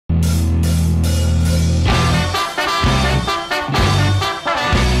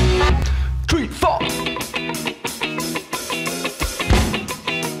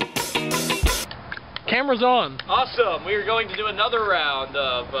camera's on. Awesome. We are going to do another round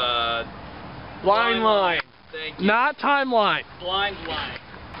of Blind line. Thank you. Not timeline. Blind line.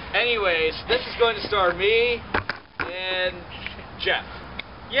 Anyways, this is going to star me and Jeff.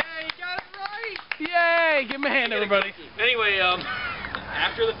 Yay, you got it right! Yay! Give me a hand, everybody. Anyway,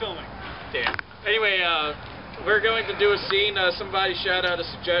 After the filming. damn. Anyway, we're going to do a scene. Somebody shout out a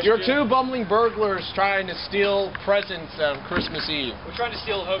suggestion. You're two bumbling burglars trying to steal presents on Christmas Eve. We're trying to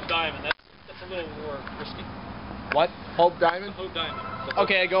steal Hope Diamond. That's a little more risky. What? Hope Diamond? Hope Diamond.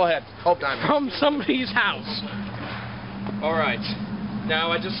 Okay, go ahead. Hope Diamond. From somebody's house. All right.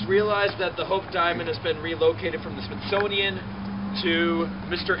 Now, I just realized that the Hope Diamond has been relocated from the Smithsonian to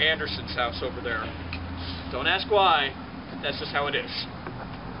Mr. Anderson's house over there. Don't ask why. That's just how it is.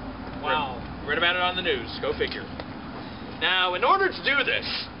 Wow. Read about it on the news. Go figure. Now, in order to do this,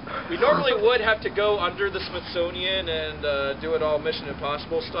 we normally would have to go under the Smithsonian and do it all Mission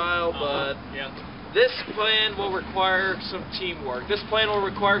Impossible style, but yeah. this plan will require some teamwork. This plan will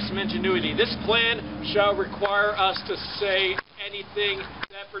require some ingenuity. This plan shall require us to say anything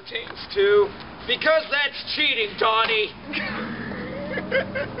that pertains to, because that's cheating, Donnie.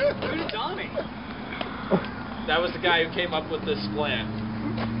 Who's Donnie? That was the guy who came up with this plan.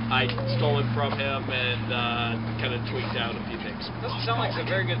 I stole it from him and kind of tweaked out a few things. Doesn't sound like it's a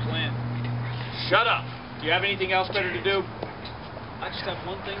very good plan. Shut up. Do you have anything else better to do? I just have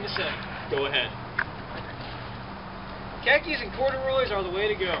one thing to say. Go ahead. Khakis and corduroys are the way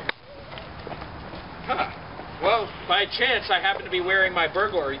to go. Huh. Well, by chance, I happen to be wearing my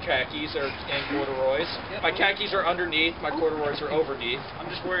burglary khakis and corduroys. Yep. My khakis are underneath, my corduroys are overneath. I'm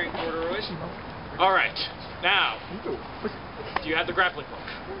just wearing corduroys. All right. Now, do you have the grappling hook?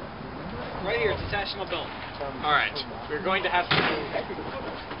 Right here, it's attached to my belt. All right. We're going to have to...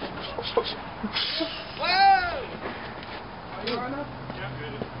 Whoa!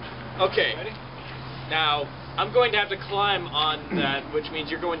 Okay. Ready? Now, I'm going to have to climb on that, which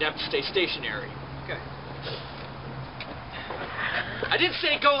means you're going to have to stay stationary. Okay. I didn't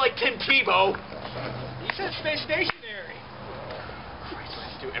say go like Tim Tebow. You said stay stationary. Christ, I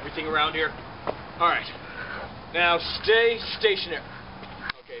have to do everything around here. All right. Now, stay stationary.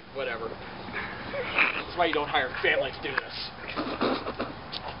 Okay, whatever. That's why you don't hire family to do this.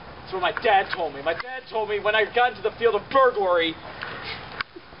 That's what my dad told me. My dad told me when I got into the field of burglary,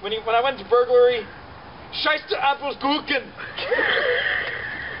 when I went to burglary, Scheiße Appelskuchen.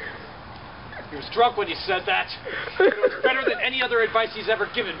 He was drunk when he said that. But it was better than any other advice he's ever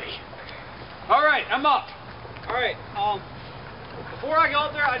given me. All right, I'm up. All right. Before I go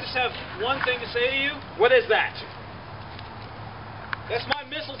up there, I just have one thing to say to you. What is that? That's my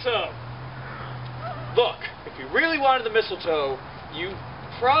mistletoe. Look, if you really wanted the mistletoe, you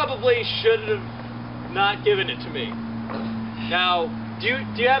probably should have not given it to me. Now, do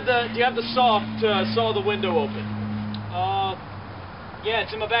you have the saw to saw the window open? Yeah,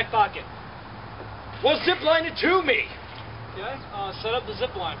 it's in my back pocket. Well, zip line it to me. Yeah. Set up the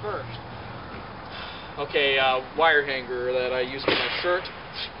zip line first. Okay, wire hanger that I use for my shirt.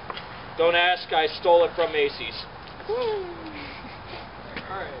 Don't ask, I stole it from Macy's. Woo.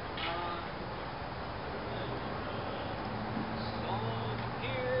 All right.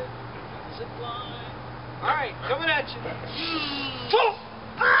 Here, zip line. All right, coming at you. Oh!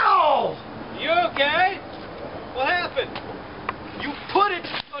 Ow! You okay? What happened? You put it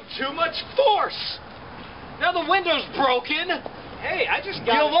on too much force. Now the window's broken. Hey, I just The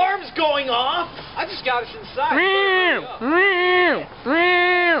got alarm's going off. I just got us inside.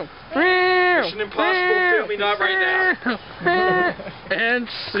 Mission Impossible, fail me not right now. And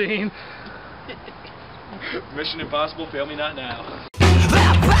scene. now. Mission Impossible, fail me not now.